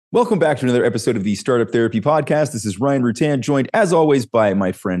Welcome back to another episode of the Startup Therapy Podcast. This is Ryan Rutan, joined as always by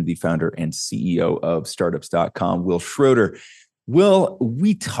my friend, the founder and CEO of Startups.com, Will Schroter. Will,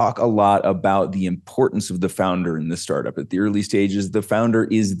 we talk a lot about the importance of the founder in the startup. At the early stages, the founder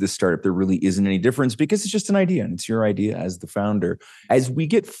is the startup. There really isn't any difference because it's just an idea and it's your idea as the founder. As we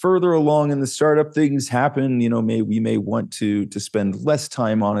get further along in the startup, things happen. We may want to spend less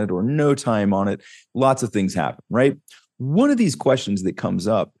time on it or no time on it. Lots of things happen, right? One of these questions that comes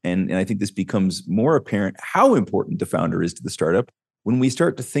up, and I think this becomes more apparent how important the founder is to the startup when we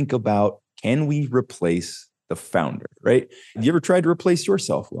start to think about, can we replace the founder, right? Have you ever tried to replace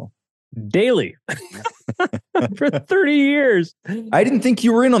yourself, Will? Daily for 30 years. I didn't think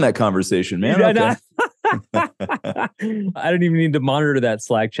you were in on that conversation, man. Okay. I don't even need to monitor that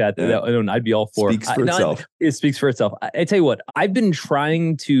Slack chat. I'd be all for it. It speaks for itself. I tell you what, I've been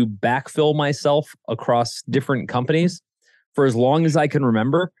trying to backfill myself across different companies for as long as I can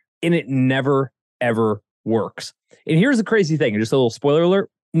remember, and it never, ever works. And here's the crazy thing, just a little spoiler alert.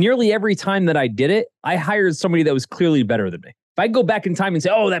 Nearly every time that I did it, I hired somebody that was clearly better than me. If I go back in time and say,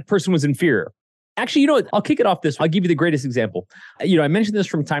 oh, that person was inferior. Actually, you know what? I'll kick it off this way. I'll give you the greatest example. I mentioned this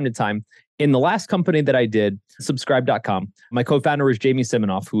from time to time. In the last company that I did, Subscribe.com, my co-founder was Jamie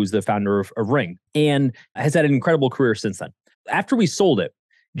Siminoff, who's the founder of Ring, and has had an incredible career since then. After we sold it,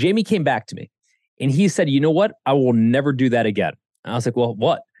 Jamie came back to me and he said, you know what? I will never do that again. And I was like, well,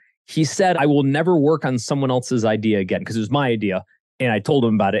 what? He said, I will never work on someone else's idea again because it was my idea. And I told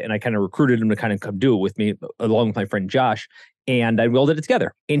him about it and I kind of recruited him to kind of come do it with me along with my friend Josh. And I welded it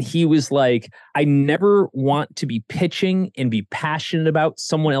together. And he was like, I never want to be pitching and be passionate about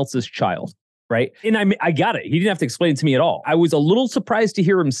someone else's child. Right. And I got it. He didn't have to explain it to me at all. I was a little surprised to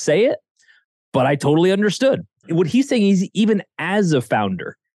hear him say it, but I totally understood. What he's saying is, even as a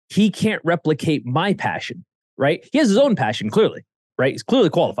founder, he can't replicate my passion. Right. He has his own passion, clearly. Right. He's clearly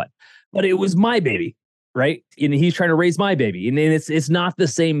qualified, but it was my baby. Right. And he's trying to raise my baby. And it's not the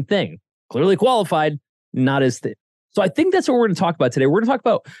same thing. Clearly qualified, not as thin. So I think that's what we're going to talk about today. We're going to talk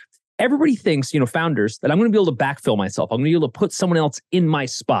about, everybody thinks, founders, that I'm going to be able to backfill myself. I'm going to be able to put someone else in my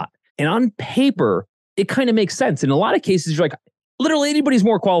spot. And on paper, it kind of makes sense. In a lot of cases, you're like, literally anybody's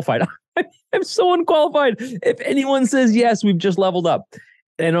more qualified. I'm so unqualified. If anyone says yes, we've just leveled up.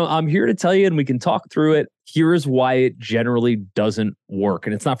 And I'm here to tell you, and we can talk through it. Here's why it generally doesn't work.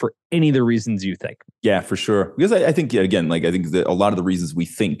 And it's not for any of the reasons you think. Yeah, for sure. Because I think, again, I think that a lot of the reasons we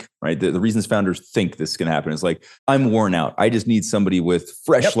think, right? The reasons founders think this can happen is like, I'm worn out. I just need somebody with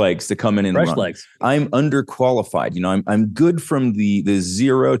fresh legs to come in and run. Legs. I'm underqualified. I'm good from the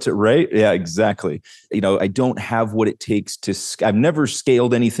zero to, right? Yeah, exactly. I don't have what it takes to, I've never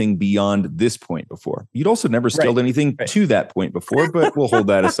scaled anything beyond this point before. You'd also never scaled anything to that point before, but we'll hold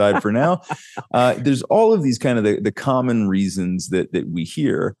that aside for now. There's all of these kind of the common reasons that we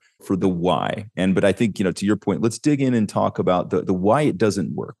hear for the why. But I think, to your point, let's dig in and talk about the why it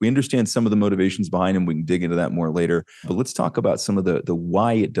doesn't work. We understand some of the motivations behind them. We can dig into that more later, but let's talk about some of the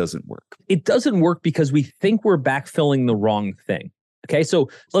why it doesn't work. It doesn't work because we think we're backfilling the wrong thing. Okay. So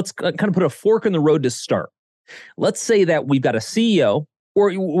let's kind of put a fork in the road to start. Let's say that we've got a CEO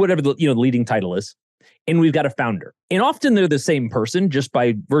or whatever the leading title is, and we've got a founder. And often they're the same person just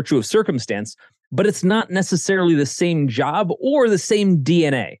by virtue of circumstance, but it's not necessarily the same job or the same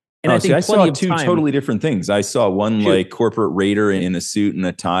DNA. And I saw two totally different things. I saw one like corporate raider in a suit and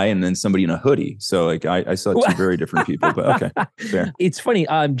a tie, and then somebody in a hoodie. So I saw two very different people, but okay, fair. It's funny.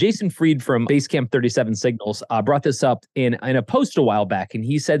 Jason Fried from Basecamp 37 Signals brought this up in a post a while back. And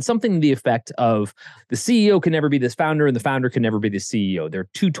he said something to the effect of, the CEO can never be this founder and the founder can never be the CEO. They're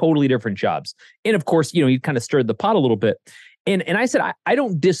two totally different jobs. And of course, he kind of stirred the pot a little bit. And I said, I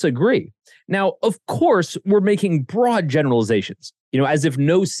don't disagree. Now, of course, we're making broad generalizations, as if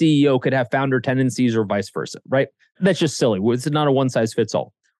no CEO could have founder tendencies or vice versa, right? That's just silly. It's not a one size fits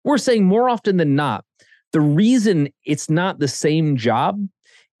all. We're saying more often than not, the reason it's not the same job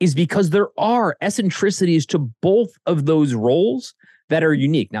is because there are eccentricities to both of those roles that are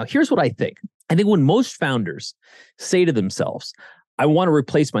unique. Now, here's what I think. I think when most founders say to themselves, I want to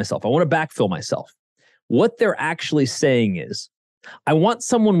replace myself, I want to backfill myself, what they're actually saying is, I want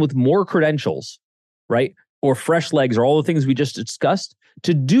someone with more credentials, right? Or fresh legs or all the things we just discussed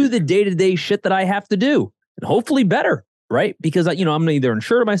to do the day-to-day shit that I have to do. And hopefully better, right? Because, I'm either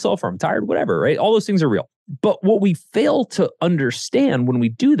unsure of myself or I'm tired, whatever, right? All those things are real. But what we fail to understand when we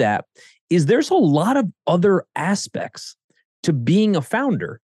do that is there's a lot of other aspects to being a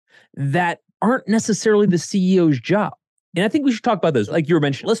founder that aren't necessarily the CEO's job. And I think we should talk about those. Like you were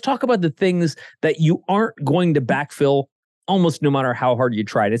mentioning, let's talk about the things that you aren't going to backfill almost no matter how hard you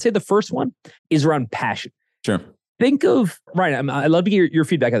try. I'd say the first one is around passion. Sure. think of, Ryan, I love to hear your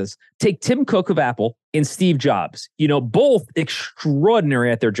feedback on this. Take Tim Cook of Apple and Steve Jobs, both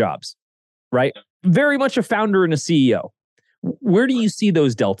extraordinary at their jobs, right? Very much a founder and a CEO. Where do you see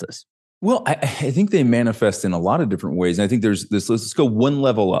those deltas? Well, I think they manifest in a lot of different ways. And I think there's this, let's go one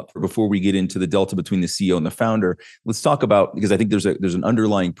level up before we get into the delta between the CEO and the founder. Let's talk about, because I think there's an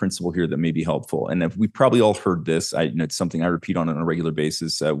underlying principle here that may be helpful. And if we've probably all heard this, it's something I repeat on a regular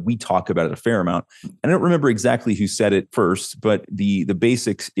basis. We talk about it a fair amount. And I don't remember exactly who said it first, but the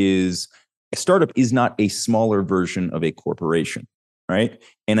basics is a startup is not a smaller version of a corporation. Right.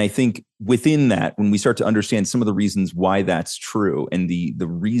 And I think within that, when we start to understand some of the reasons why that's true and the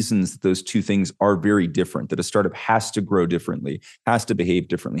reasons that those two things are very different, that a startup has to grow differently, has to behave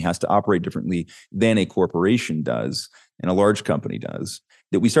differently, has to operate differently than a corporation does and a large company does,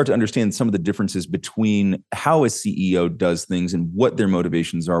 that we start to understand some of the differences between how a CEO does things and what their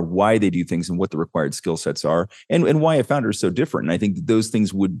motivations are, why they do things and what the required skill sets are, and why a founder is so different. And I think that those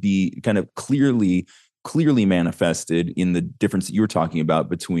things would be kind of clearly manifested in the difference that you were talking about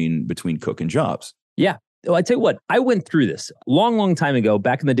between Cook and Jobs. Yeah. Well, I tell you what, I went through this a long time ago,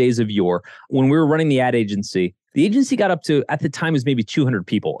 back in the days of yore, when we were running the ad agency. The agency got up to, at the time, was maybe 200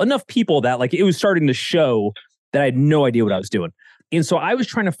 people. Enough people that it was starting to show that I had no idea what I was doing. And so I was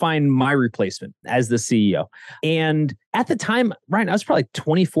trying to find my replacement as the CEO. And at the time, Ryan, I was probably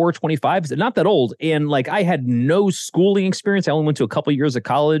 24, 25, not that old. And I had no schooling experience. I only went to a couple of years of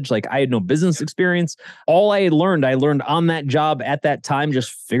college. I had no business experience. All I learned on that job at that time,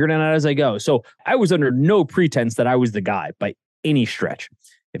 just figuring it out as I go. So I was under no pretense that I was the guy by any stretch.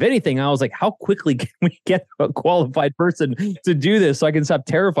 If anything, I was like, how quickly can we get a qualified person to do this so I can stop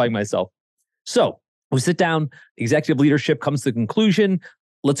terrifying myself? So we sit down, executive leadership comes to the conclusion,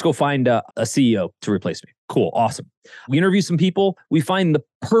 let's go find a CEO to replace me. Cool, awesome. We interview some people, we find the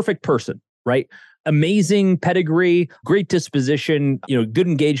perfect person, right? Amazing pedigree, great disposition, good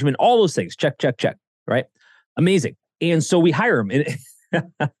engagement, all those things. Check, right? Amazing. And so we hire him. And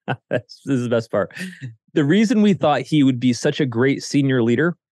this is the best part. The reason we thought he would be such a great senior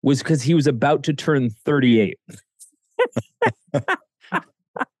leader was because he was about to turn 38.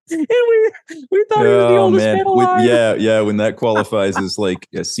 And we thought he was the oldest man alive. Yeah. When that qualifies as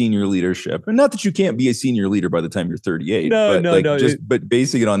a senior leadership, and not that you can't be a senior leader by the time you're 38. No. But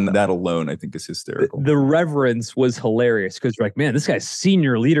basing it on that alone, I think is hysterical. The reverence was hilarious because you're like, man, this guy's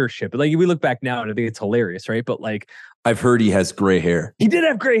senior leadership. We look back now and I think it's hilarious, right? But I've heard he has gray hair. He did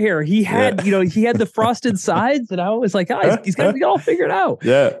have gray hair. He had, he had the frosted sides, and I was like, he's got it all figured out.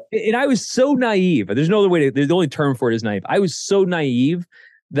 Yeah. And I was so naive. There's no other way the only term for it is naive. I was so naive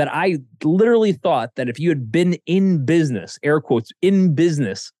that I literally thought that if you had been in business, air quotes, in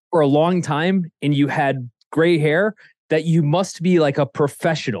business for a long time and you had gray hair, that you must be a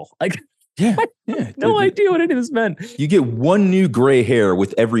professional. No idea what any of this meant. You get one new gray hair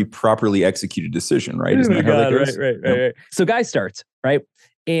with every properly executed decision, right? Isn't that how that goes? Right. So guy starts, right?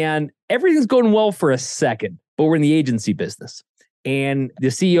 And everything's going well for a second, but we're in the agency business. And the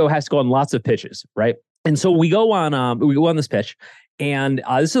CEO has to go on lots of pitches, right? And so we go on this pitch. And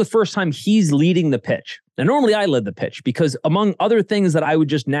this is the first time he's leading the pitch. And normally I led the pitch because among other things that I would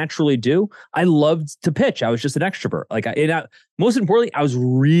just naturally do, I loved to pitch. I was just an extrovert. Most importantly, I was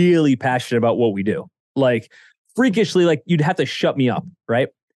really passionate about what we do. Freakishly, you'd have to shut me up, right?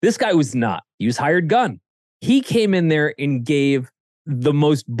 This guy was not. He was hired gun. He came in there and gave the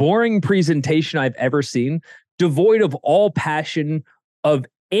most boring presentation I've ever seen, devoid of all passion of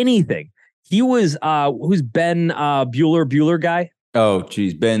anything. He was, who's Ben Bueller guy? Oh,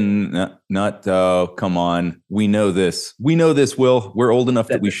 geez, Ben, come on. We know this. Will. We're old enough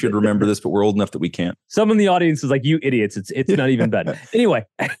that we should remember this, but we're old enough that we can't. Someone in the audience is like, you idiots. It's not even Ben. Anyway.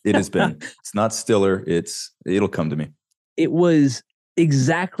 It is Ben. It's not Stiller. It'll come to me. It was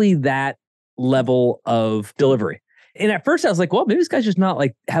exactly that level of delivery. And at first I was like, well, maybe this guy's just not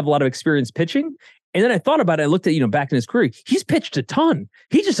have a lot of experience pitching. And then I thought about it. I looked at, back in his career, he's pitched a ton.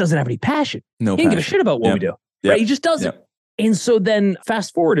 He just doesn't have any passion. He doesn't give a shit about what we do. Right? He just doesn't. And so then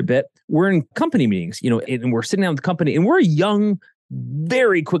fast forward a bit, we're in company meetings, and we're sitting down with the company, and we're a young,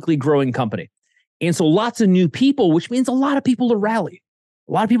 very quickly growing company. And so lots of new people, which means a lot of people to rally,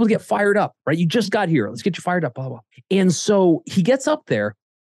 a lot of people to get fired up, right? You just got here. Let's get you fired up, blah, blah. And so he gets up there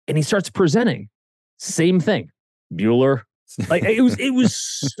and he starts presenting. Same thing. Bueller. It was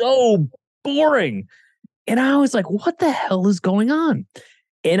so boring. And I was like, what the hell is going on?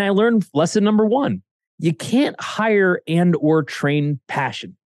 And I learned lesson number one. You can't hire and or train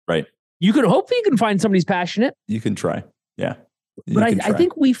passion. Right. You can hopefully you can find somebody's passionate. You can try. Yeah. But I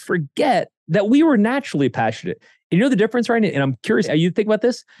think we forget that we were naturally passionate. And you know the difference, right? And I'm curious how you think about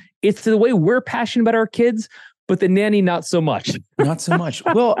this. It's the way we're passionate about our kids, but the nanny, not so much. Not so much.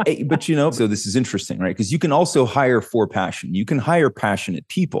 Well, but so this is interesting, right? Because you can also hire for passion. You can hire passionate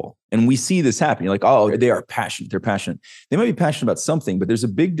people. And we see this happen. You're like, oh, they are passionate. They're passionate. They might be passionate about something, but there's a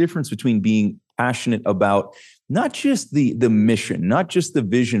big difference between being passionate about not just the mission, not just the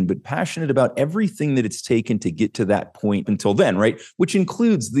vision, but passionate about everything that it's taken to get to that point until then, right? Which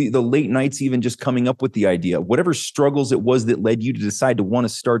includes the late nights, even just coming up with the idea, whatever struggles it was that led you to decide to want to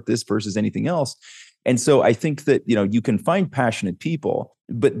start this versus anything else. And so I think that, you can find passionate people,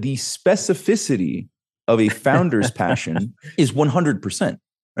 but the specificity of a founder's passion is 100%.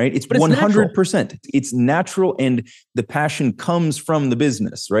 Right? It's 100%. It's natural. And the passion comes from the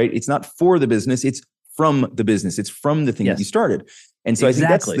business, right? It's not for the business. It's from the business. It's from the thing that you started. And so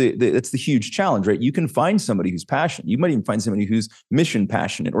exactly. I think that's the huge challenge, right? You can find somebody who's passionate. You might even find somebody who's mission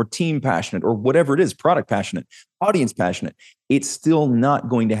passionate or team passionate or whatever it is, product passionate, audience passionate. It's still not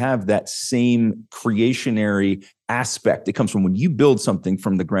going to have that same creationary aspect. It comes from when you build something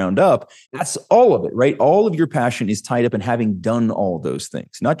from the ground up. That's all of it, right? All of your passion is tied up in having done all those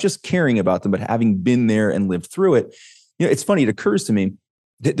things, not just caring about them, but having been there and lived through it. It's funny. It occurs to me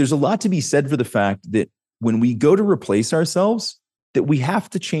that there's a lot to be said for the fact that when we go to replace ourselves, that we have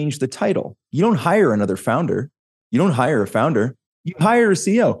to change the title. You don't hire another founder. You don't hire a founder. You hire a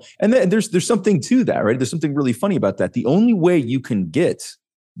CEO. And then there's something to that, right? There's something really funny about that. The only way you can get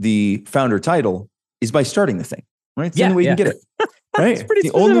the founder title is by starting the thing, right? It's the only way you can get it, right?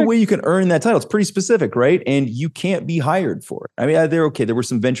 The only way you can earn that title. It's pretty specific, right? And you can't be hired for it. I mean, they're okay. There were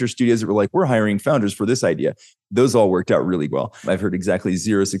some venture studios that were like, we're hiring founders for this idea. Those all worked out really well. I've heard exactly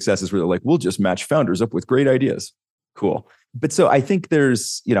 0 successes where they're like, we'll just match founders up with great ideas. Cool. But so I think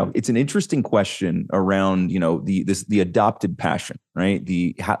there's, it's an interesting question around, the adopted passion, right?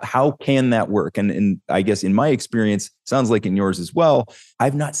 How can that work? And I guess in my experience, sounds like in yours as well,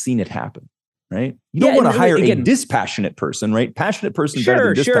 I've not seen it happen, right? You don't want to hire a dispassionate person, right? Passionate person better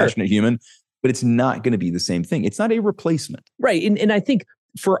than dispassionate human, but it's not going to be the same thing. It's not a replacement. Right. And I think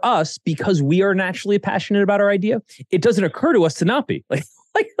for us, because we are naturally passionate about our idea, it doesn't occur to us to not be like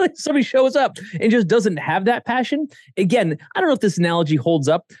somebody shows up and just doesn't have that passion. Again, I don't know if this analogy holds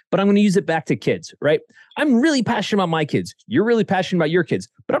up, but I'm going to use it back to kids, right? I'm really passionate about my kids. You're really passionate about your kids,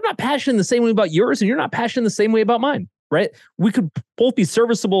 but I'm not passionate the same way about yours, and you're not passionate the same way about mine, right? We could both be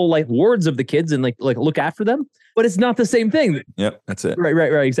serviceable wards of the kids and like look after them, but it's not the same thing. Yep, that's it.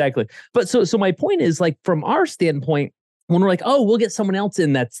 Right, exactly. But so my point is, from our standpoint, when we're like, oh, we'll get someone else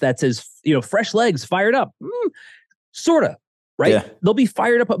in that's as fresh legs, fired up, sort of. Right? Yeah. They'll be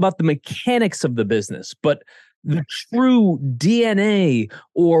fired up about the mechanics of the business, but the true DNA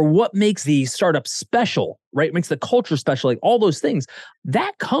or what makes the startup special, right? Makes the culture special, all those things,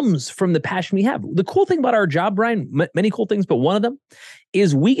 that comes from the passion we have. The cool thing about our job, Brian, many cool things, but one of them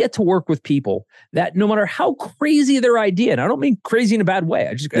is we get to work with people that no matter how crazy their idea, and I don't mean crazy in a bad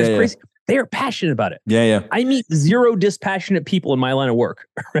way, crazy. They are passionate about it. Yeah. I meet 0 dispassionate people in my line of work,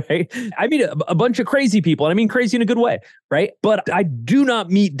 right? I meet a bunch of crazy people, and I mean crazy in a good way, right? But I do not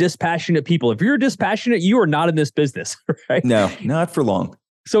meet dispassionate people. If you're dispassionate, you are not in this business, right? No, not for long.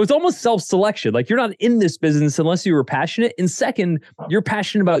 So it's almost self-selection. You're not in this business unless you were passionate. And second, you're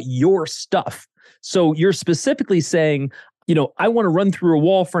passionate about your stuff. So you're specifically saying, I want to run through a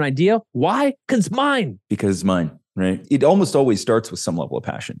wall for an idea. Why? Because it's mine. Because it's mine. Right. It almost always starts with some level of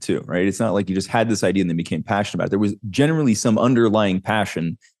passion too, right? It's not like you just had this idea and then became passionate about it. There was generally some underlying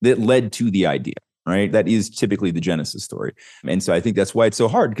passion that led to the idea, right? That is typically the genesis story. And so I think that's why it's so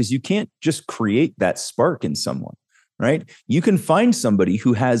hard, because you can't just create that spark in someone, right? You can find somebody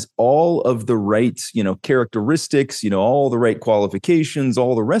who has all of the right, characteristics, all the right qualifications,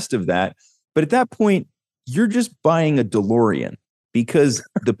 all the rest of that. But at that point, you're just buying a DeLorean. Because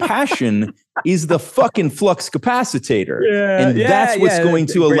the passion is the fucking flux capacitor. That's what's going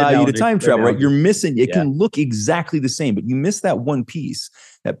to allow you to time travel, right? You're missing, it can look exactly the same, but you miss that one piece.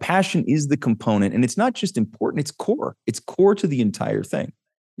 That passion is the component, and it's not just important, it's core. It's core to the entire thing.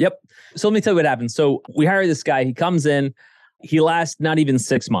 Yep. So let me tell you what happened. So we hire this guy, he comes in, he lasts not even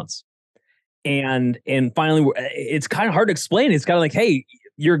 6 months. And finally, it's kind of hard to explain. It's kind of like, hey,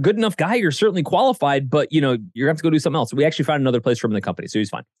 you're a good enough guy. You're certainly qualified, but you're going to have to go do something else. We actually found another place for him in the company, so he's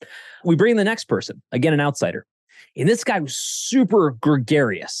fine. We bring in the next person, again, an outsider. And this guy was super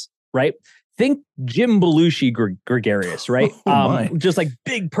gregarious, right? Think Jim Belushi gregarious, right? Just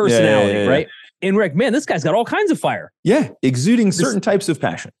big personality, right? And we're like, man, this guy's got all kinds of fire. Yeah, exuding certain types of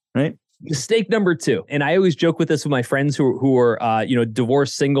passion, right? Mistake number 2. And I always joke with this with my friends who are,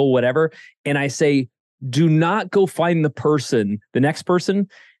 divorced, single, whatever. And I say, do not go find the next person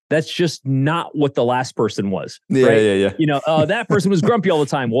That's just not what the last person was. Yeah, right? yeah. You know, that person was grumpy all the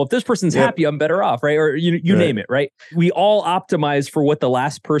time. Well, if this person's happy, I'm better off, right? Or you name it, right? We all optimize for what the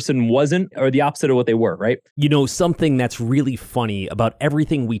last person wasn't, or the opposite of what they were, right? You know, something that's really funny about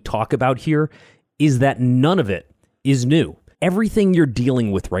everything we talk about here is that none of it is new. Everything you're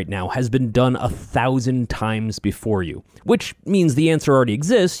dealing with right now has been done 1,000 times before you, which means the answer already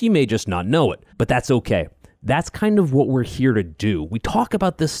exists. You may just not know it, but that's okay. That's kind of what we're here to do. We talk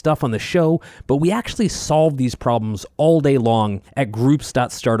about this stuff on the show, but we actually solve these problems all day long at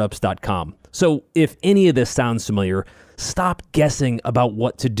groups.startups.com. So if any of this sounds familiar, stop guessing about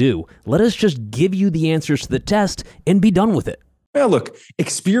what to do. Let us just give you the answers to the test and be done with it. Well, look,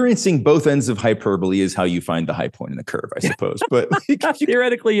 experiencing both ends of hyperbole is how you find the high point in the curve, I suppose. But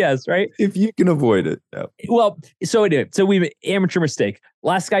theoretically, yes, right? If you can avoid it. Yeah. Well, so anyway, so we amateur mistake.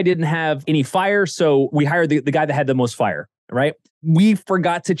 Last guy didn't have any fire, so we hired the guy that had the most fire, right? We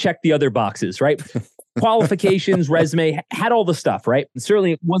forgot to check the other boxes, right? Qualifications, resume, had all the stuff, right? And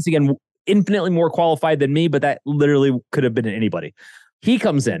certainly, once again, infinitely more qualified than me, but that literally could have been anybody. He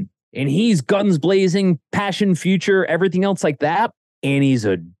comes in. And he's guns blazing, passion, future, everything else like that. And he's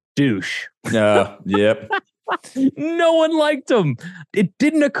a douche. Yep. No one liked him. It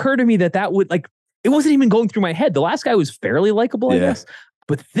didn't occur to me that would it wasn't even going through my head. The last guy was fairly likable, I guess.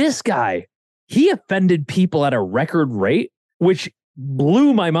 But this guy, he offended people at a record rate, which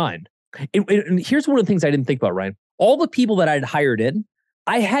blew my mind. And here's one of the things I didn't think about, Ryan. All the people that I'd hired in,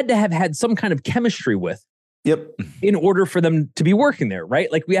 I had to have had some kind of chemistry with. Yep. In order for them to be working there,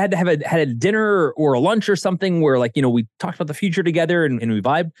 right? Like we had to have had a dinner or a lunch or something where we talked about the future together and we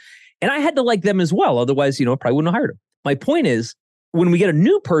vibed. And I had to like them as well. Otherwise, I probably wouldn't have hired them. My point is, when we get a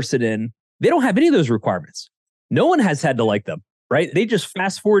new person in, they don't have any of those requirements. No one has had to like them, right? They just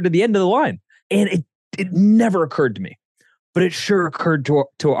fast forward to the end of the line. And it never occurred to me, but it sure occurred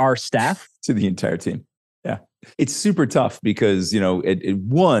to our staff. To the entire team. Yeah. It's super tough because,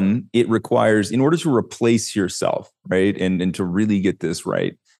 it requires, in order to replace yourself, right? And to really get this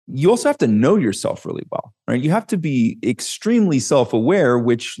right, you also have to know yourself really well, right? You have to be extremely self-aware,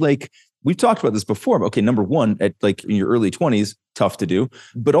 which we've talked about this before. But okay, number one, in your early 20s, tough to do.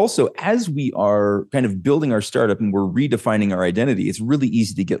 But also as we are kind of building our startup and we're redefining our identity, it's really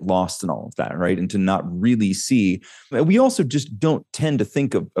easy to get lost in all of that, right? And to not really see. We also just don't tend to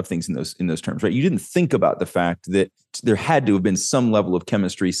think of things in those terms, right? You didn't think about the fact that there had to have been some level of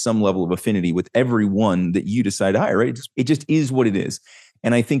chemistry, some level of affinity with everyone that you decide to hire, right? It just is what it is.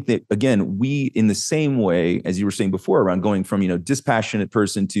 And I think that, again, we, in the same way, as you were saying before, around going from, dispassionate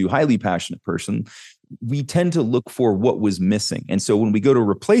person to highly passionate person, we tend to look for what was missing. And so when we go to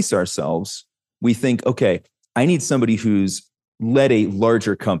replace ourselves, we think, okay, I need somebody who's led a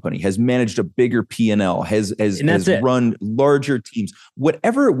larger company, has managed a bigger P&L, has run larger teams,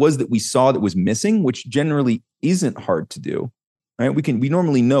 whatever it was that we saw that was missing, which generally isn't hard to do. Right? We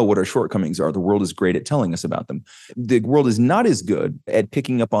normally know what our shortcomings are. The world is great at telling us about them. The world is not as good at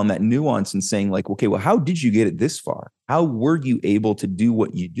picking up on that nuance and saying okay, well, how did you get it this far? How were you able to do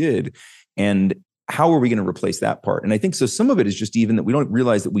what you did? And how are we going to replace that part? And I think so some of it is just even that we don't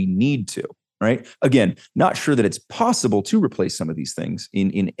realize that we need to, right? Again, not sure that it's possible to replace some of these things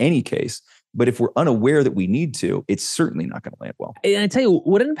in any case. But if we're unaware that we need to, it's certainly not going to land well. And I tell you,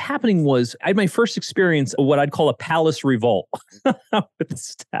 what ended up happening was I had my first experience of what I'd call a palace revolt with the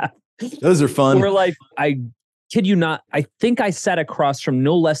staff. Those are fun. We're I kid you not, I think I sat across from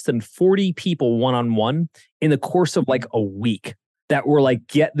no less than 40 people one-on-one in the course of a week that were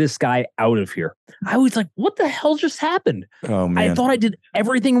get this guy out of here. I was what the hell just happened? Oh, man. I thought I did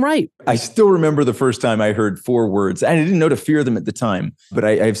everything right. I still remember the first time I heard 4 words. And I didn't know to fear them at the time, but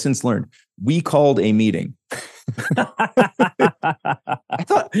I've since learned. We called a meeting. I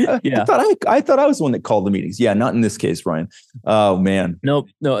thought I was the one that called the meetings. Yeah, not in this case, Ryan. Oh man. No,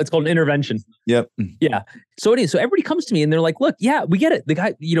 it's called an intervention. Yep. Yeah. So everybody comes to me and they're like, look, yeah, we get it. The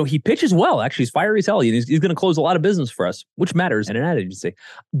guy, he pitches well. Actually, he's fiery as hell. He's going to close a lot of business for us, which matters in an ad agency.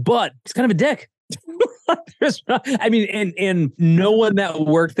 But he's kind of a dick. And no one that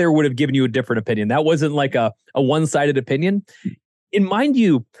worked there would have given you a different opinion. That wasn't a one-sided opinion. And mind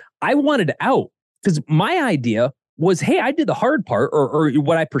you, I wanted out because my idea was, hey, I did the hard part or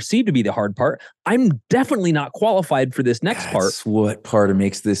what I perceived to be the hard part. I'm definitely not qualified for this next part. That's what part of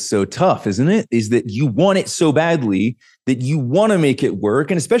makes this so tough, isn't it? Is that you want it so badly that you want to make it work.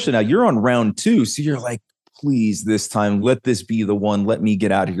 And especially now you're on round 2. So you're like, please, this time, let this be the one. Let me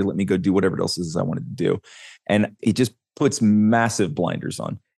get out of here. Let me go do whatever else it is I wanted to do. And it just puts massive blinders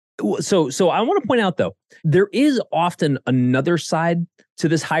on. So I want to point out, though, there is often another side to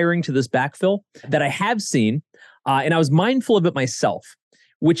this hiring, to this backfill that I have seen, and I was mindful of it myself,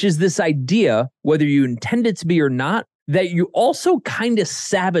 which is this idea, whether you intend it to be or not, that you also kind of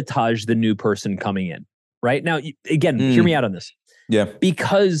sabotage the new person coming in, right? Now, again, hear me out on this. Yeah.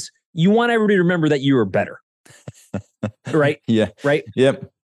 Because you want everybody to remember that you are better, right? Yeah. Right?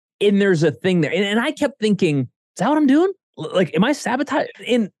 Yep. And there's a thing there. And I kept thinking, is that what I'm doing? Like, am I sabotaging?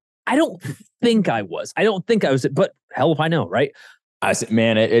 And I don't think I was. I don't think I was, but hell if I know, right? I said,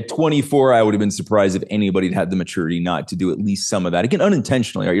 man, at 24, I would have been surprised if anybody had the maturity not to do at least some of that. Again,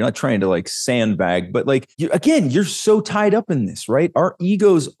 unintentionally, right? You're not trying to like sandbag, but like, you're so tied up in this, right? Our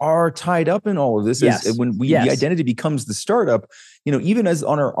egos are tied up in all of this. Yes. When the identity becomes the startup, even as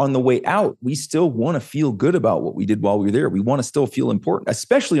on the way out, we still want to feel good about what we did while we were there. We want to still feel important,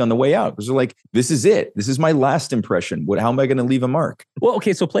 especially on the way out, because we're like, this is it. This is my last impression. How am I going to leave a mark? Well,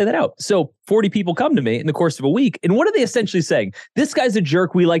 okay, so play that out. So 40 people come to me in the course of a week. And what are they essentially saying? This guy's a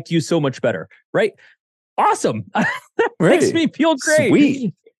jerk. We liked you so much better, right? Awesome. That makes me feel great.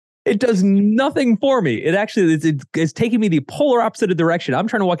 Sweet. It does nothing for me. It actually it's taking me the polar opposite of direction. I'm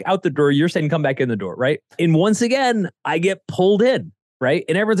trying to walk out the door. You're saying come back in the door, right? And once again, I get pulled in, right?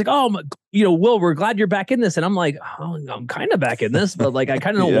 And everyone's like, oh, Will, we're glad you're back in this. And I'm like, oh, I'm kind of back in this, but like, I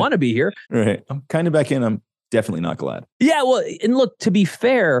kind of don't want to be here. Right. I'm kind of back in. I'm definitely not glad. Yeah. Well, and look, to be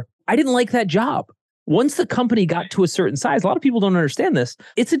fair, I didn't like that job. Once the company got to a certain size, a lot of people don't understand this.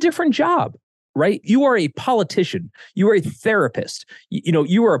 It's a different job. Right? You are a politician. You are a therapist.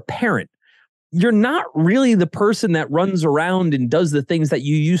 You are a parent. You're not really the person that runs around and does the things that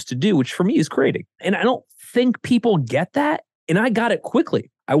you used to do, which for me is creating. And I don't think people get that. And I got it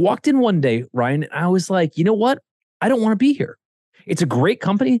quickly. I walked in one day, Ryan, and I was like, you know what? I don't want to be here. It's a great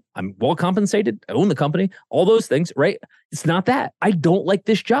company. I'm well compensated. I own the company, all those things, right? It's not that. I don't like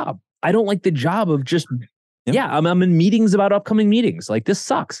this job. I don't like the job of just I'm in meetings about upcoming meetings. Like, this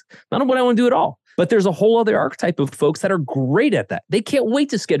sucks. Not what I want to do at all. But there's a whole other archetype of folks that are great at that. They can't wait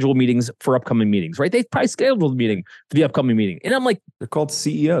to schedule meetings for upcoming meetings, right? They've probably scheduled a meeting for the upcoming meeting. And I'm like, they're called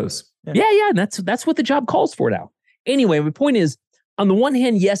CEOs. Yeah. And that's what the job calls for now. Anyway, my point is, on the one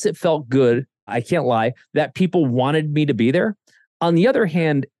hand, yes, it felt good. I can't lie that people wanted me to be there. On the other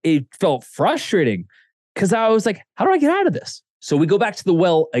hand, it felt frustrating because I was like, how do I get out of this? So we go back to the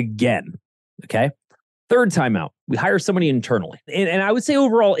well again. Okay. Third time out, we hire somebody internally. And I would say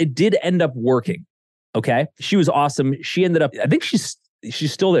overall, it did end up working. Okay. She was awesome. She ended up, I think she's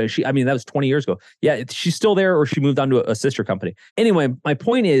still there. That was 20 years ago. Yeah. She's still there, or she moved on to a sister company. Anyway, my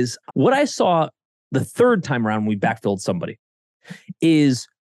point is, what I saw the third time around, we backfilled somebody, is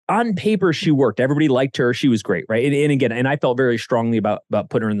on paper, she worked. Everybody liked her. She was great. Right. And again, I felt very strongly about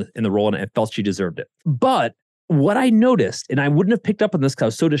putting her in the role, and I felt she deserved it. But what I noticed, and I wouldn't have picked up on this because I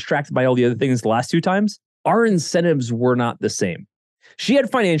was so distracted by all the other things the last two times, our incentives were not the same. She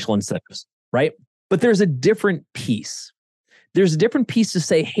had financial incentives, right? But there's a different piece. There's a different piece to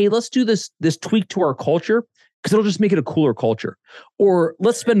say, hey, let's do this tweak to our culture because it'll just make it a cooler culture. Or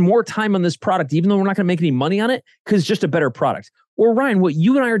let's spend more time on this product, even though we're not going to make any money on it, because it's just a better product. Or Ryan, what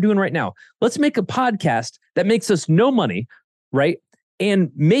you and I are doing right now, let's make a podcast that makes us no money, right?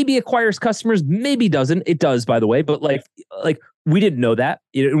 And maybe acquires customers, maybe doesn't. It does, by the way, but like we didn't know that,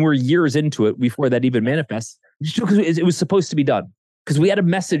 and we're years into it before that even manifests. Just because it was supposed to be done, because we had a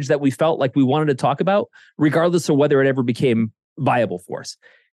message that we felt like we wanted to talk about, regardless of whether it ever became viable for us.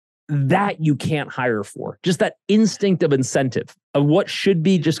 That you can't hire for. Just that instinct of incentive of what should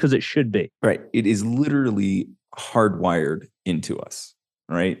be just because it should be. Right. It is literally hardwired into us,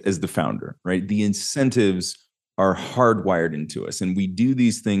 right? As the founder, right? The incentives are hardwired into us. And we do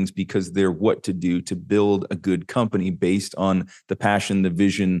these things because they're what to do to build a good company based on the passion, the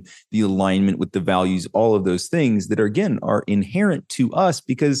vision, the alignment with the values, all of those things that are, again, are inherent to us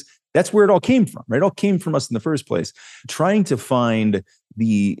because that's where it all came from, right? It all came from us in the first place. Trying to find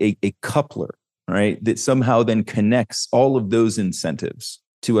a coupler, right? That somehow then connects all of those incentives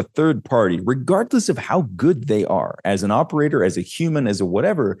to a third party, regardless of how good they are as an operator, as a human, as a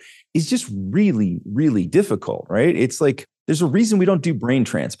whatever, is just really, really difficult, right? It's like, there's a reason we don't do brain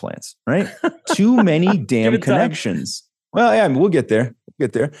transplants, right? Too many damn connections. Well, yeah, we'll get there.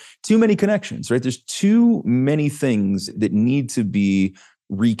 Too many connections, right? There's too many things that need to be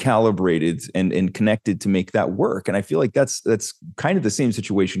recalibrated and connected to make that work. And I feel like that's kind of the same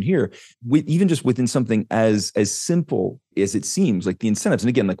situation here, with even just within something as simple as it seems, like the incentives. And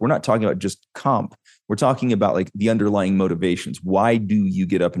again, like, we're not talking about just comp. We're talking about like the underlying motivations. Why do you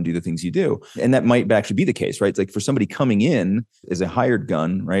get up and do the things you do? And that might actually be the case, right? It's like, for somebody coming in as a hired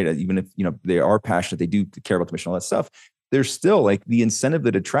gun, right? Even if, they are passionate, they do care about the mission, all that stuff. There's still like the incentive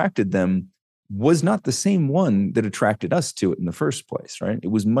that attracted them was not the same one that attracted us to it in the first place, right? It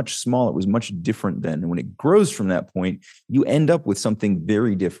was much smaller. It was much different then. And when it grows from that point, you end up with something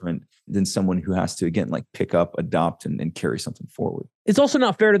very different than someone who has to, again, like pick up, adopt, and carry something forward. It's also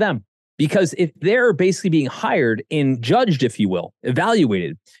not fair to them. Because if they're basically being hired and judged, if you will,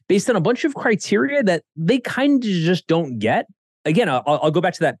 evaluated based on a bunch of criteria that they kind of just don't get. Again, I'll go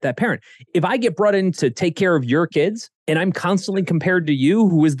back to that parent. If I get brought in to take care of your kids and I'm constantly compared to you,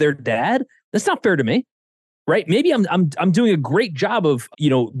 who is their dad, that's not fair to me, right? Maybe I'm doing a great job of,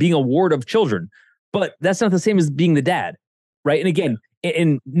 being a ward of children, but that's not the same as being the dad, right? And again,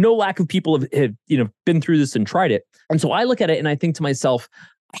 and no lack of people have been through this and tried it. And so I look at it and I think to myself,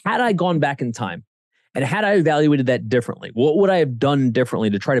 had I gone back in time and had I evaluated that differently, what would I have done differently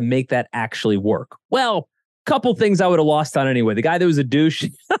to try to make that actually work? Well, a couple things I would have lost on anyway. The guy that was a douche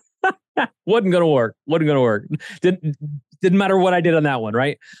wasn't going to work. Didn't matter what I did on that one,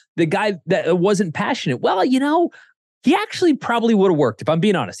 right? The guy that wasn't passionate, well, he actually probably would have worked. If I'm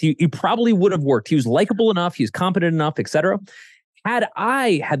being honest, he probably would have worked. He was likable enough. He was competent enough, etc. Had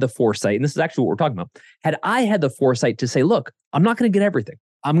I had the foresight, and this is actually what we're talking about, had I had the foresight to say, look, I'm not going to get everything.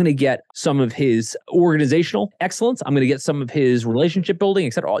 I'm going to get some of his organizational excellence. I'm going to get some of his relationship building,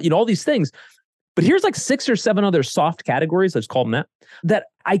 et cetera, all these things. But here's like 6 or 7 other soft categories, let's call them that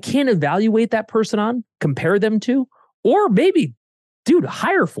I can't evaluate that person on, compare them to, or maybe, dude,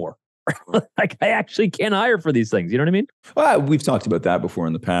 hire for. Like I actually can't hire for these things. You know what I mean? Well, we've talked about that before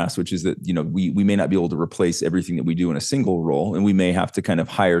in the past, which is that, we may not be able to replace everything that we do in a single role. And we may have to kind of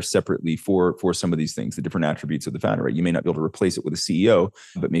hire separately for some of these things, the different attributes of the founder, right? You may not be able to replace it with a CEO,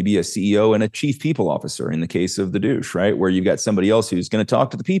 but maybe a CEO and a chief people officer in the case of the douche, right? Where you've got somebody else who's going to talk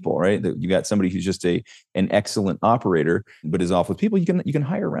to the people, right? You got somebody who's just an excellent operator, but is off with people. You can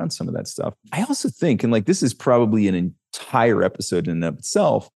hire around some of that stuff. I also think, and like, this is probably an entire episode in and of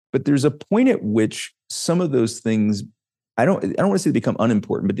itself, but there's a point at which some of those things, I don't want to say they become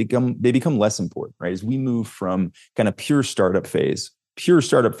unimportant, but they become less important, right? As we move from kind of pure startup phase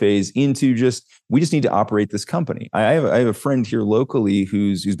into we just need to operate this company. I have a friend here locally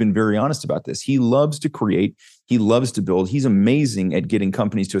who's been very honest about this. He loves to create. He loves to build. He's amazing at getting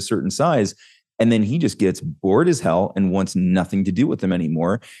companies to a certain size. And then he just gets bored as hell and wants nothing to do with them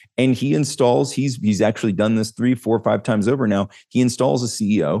anymore. And he installs, he's actually done this 3, 4, 5 times over now. He installs a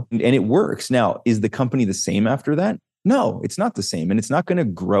CEO and it works. Now, is the company the same after that? No, it's not the same. And it's not going to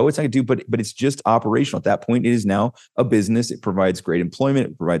grow. It's not going to do, but it's just operational. At that point, it is now a business. It provides great employment.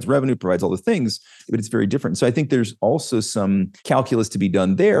 It provides revenue, provides all the things, but it's very different. So I think there's also some calculus to be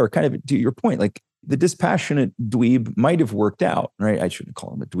done there, kind of to your point, like, the dispassionate dweeb might have worked out, right? I shouldn't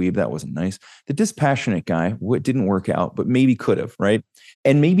call him a dweeb. That wasn't nice. The dispassionate guy, what didn't work out, but maybe could have, right?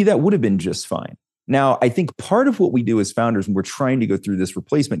 And maybe that would have been just fine. Now, I think part of what we do as founders when we're trying to go through this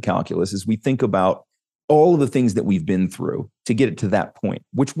replacement calculus is we think about all of the things that we've been through to get it to that point,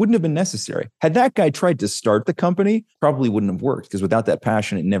 which wouldn't have been necessary. Had that guy tried to start the company, probably wouldn't have worked because without that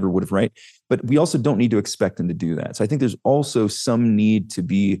passion, it never would have, right? But we also don't need to expect him to do that. So I think there's also some need to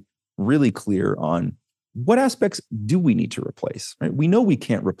be really clear on what aspects do we need to replace, right? We know we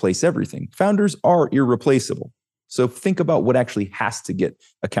can't replace everything. Founders are irreplaceable. So think about what actually has to get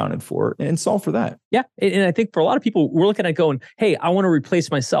accounted for and solve for that. Yeah. And I think for a lot of people, we're looking at going, hey, I want to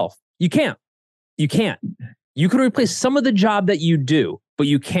replace myself. You can't. You can replace some of the job that you do, but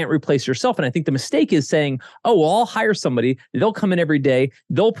you can't replace yourself. And I think the mistake is saying, oh, well, I'll hire somebody. They'll come in every day.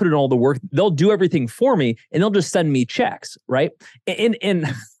 They'll put in all the work. They'll do everything for me and they'll just send me checks, right? And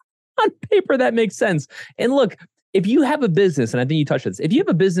on paper, that makes sense. And look, if you have a business, and I think you touched on this, if you have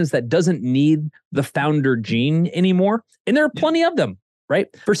a business that doesn't need the founder gene anymore, and there are plenty of them, right?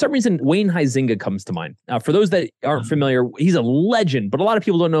 For some reason, Wayne Huizenga comes to mind. For those that aren't familiar, he's a legend, but a lot of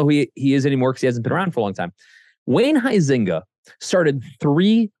people don't know who he is anymore because he hasn't been around for a long time. Wayne Huizenga started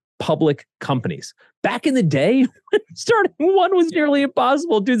 3 public companies. Back in the day, starting one was nearly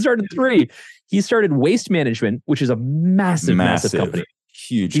impossible. Dude started 3. He started Waste Management, which is a massive company.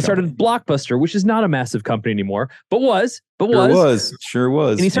 Huge. He started Blockbuster, which is not a massive company anymore, but was. Sure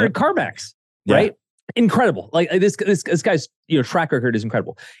was. And he started CarMax, right? Incredible. Like this guy's track record is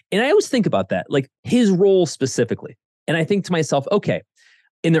incredible. And I always think about that, like his role specifically. And I think to myself, okay,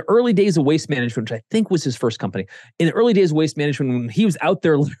 in the early days of Waste Management, which I think was his first company, in the early days of Waste Management, when he was out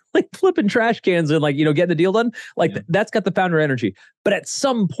there like flipping trash cans and getting the deal done, that's got the founder energy. But at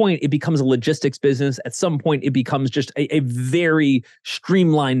some point, it becomes a logistics business. At some point, it becomes just a very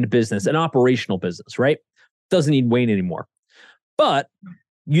streamlined business, an operational business, right? Doesn't need Wayne anymore. But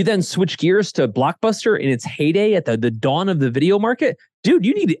you then switch gears to Blockbuster in its heyday at the dawn of the video market. Dude,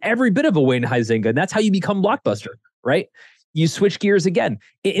 you need every bit of a Wayne Huizenga, and that's how you become Blockbuster, right? you switch gears again.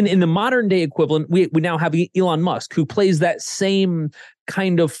 In the modern day equivalent, we now have Elon Musk, who plays that same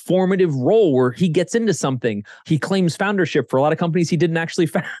kind of formative role where he gets into something. He claims foundership for a lot of companies he didn't actually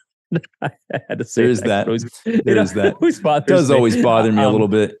found. I had to say There's that. There's that. It does always bother me a little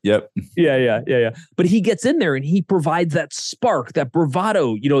bit. Yep. Yeah. But he gets in there and he provides that spark, that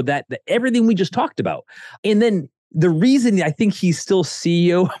bravado, that everything we just talked about. And then the reason I think he's still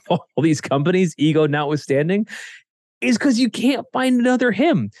CEO of all these companies, ego notwithstanding, is because you can't find another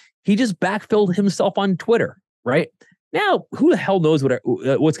him. He just backfilled himself on Twitter, right? Now, who the hell knows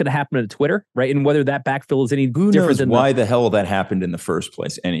what's going to happen to Twitter, right? And whether that backfill is any different than why the hell that happened in the first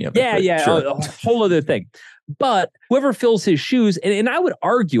place, any of it. Yeah, sure. A whole other thing. But whoever fills his shoes, and I would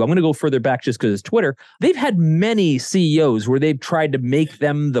argue, I'm going to go further back just because it's Twitter, they've had many CEOs where they've tried to make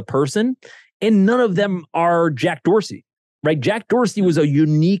them the person, and none of them are Jack Dorsey, right? Jack Dorsey was a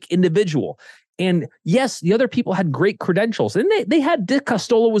unique individual. And yes, the other people had great credentials. And they had Dick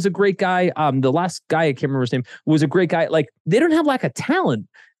Costolo was a great guy. The last guy, I can't remember his name, was a great guy. Like, they don't have lack of talent.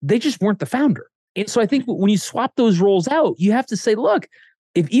 They just weren't the founder. And so I think when you swap those roles out, you have to say, look,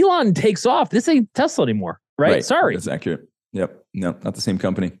 if Elon takes off, this ain't Tesla anymore, right? Sorry. That's accurate. Yep. No, not the same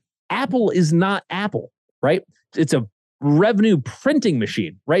company. Apple is not Apple, right? It's a revenue printing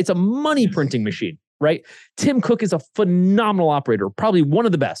machine, right? It's a money printing machine, right? Tim Cook is a phenomenal operator, probably one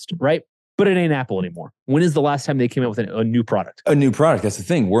of the best, right? But it ain't Apple anymore. When is the last time they came out with a new product? A new product. That's the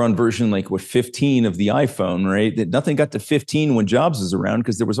thing. We're on version 15 of the iPhone, right? That nothing got to 15 when Jobs was around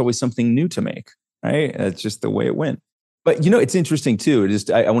because there was always something new to make, right? That's just the way it went. But it's interesting too.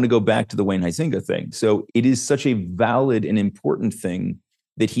 I want to go back to the Wayne Huizenga thing. So it is such a valid and important thing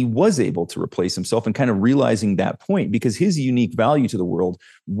that he was able to replace himself and kind of realizing that point, because his unique value to the world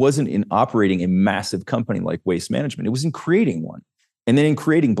wasn't in operating a massive company like Waste Management. It was in creating one. And then in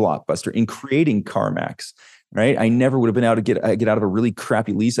creating Blockbuster, in creating CarMax, right? I never would have been able to get out of a really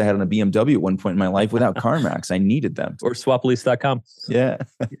crappy lease I had on a BMW at one point in my life without CarMax. I needed them. Or swaplease.com. Yeah.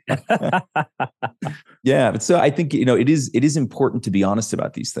 Yeah. But so I think, it is important to be honest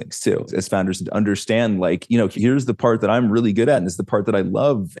about these things too, as founders, to understand, here's the part that I'm really good at, and this is the part that I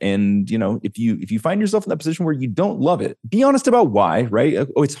love. And, if you find yourself in that position where you don't love it, be honest about why, right?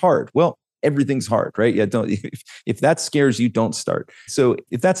 Oh, it's hard. Well, everything's hard, right? Yeah. If that scares you, don't start. So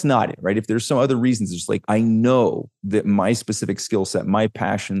if that's not it, right? If there's some other reasons, it's like, I know that my specific skill set, my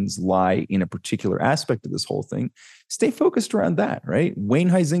passions lie in a particular aspect of this whole thing. Stay focused around that, right?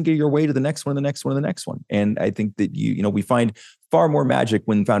 Wayne Huizenga your way to the next one, the next one, the next one. And I think that we find far more magic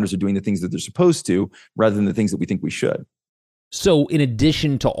when founders are doing the things that they're supposed to, rather than the things that we think we should. So in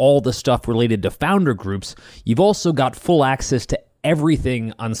addition to all the stuff related to founder groups, you've also got full access to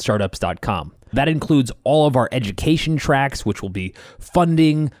everything on startups.com. That includes all of our education tracks, which will be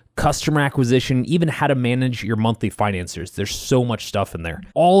funding, customer acquisition, even how to manage your monthly financiers. There's so much stuff in there.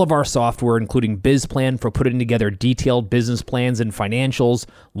 All of our software, including BizPlan for putting together detailed business plans and financials,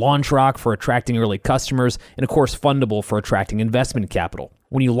 LaunchRock for attracting early customers, and of course, Fundable for attracting investment capital.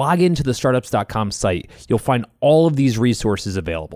 When you log into the startups.com site, you'll find all of these resources available.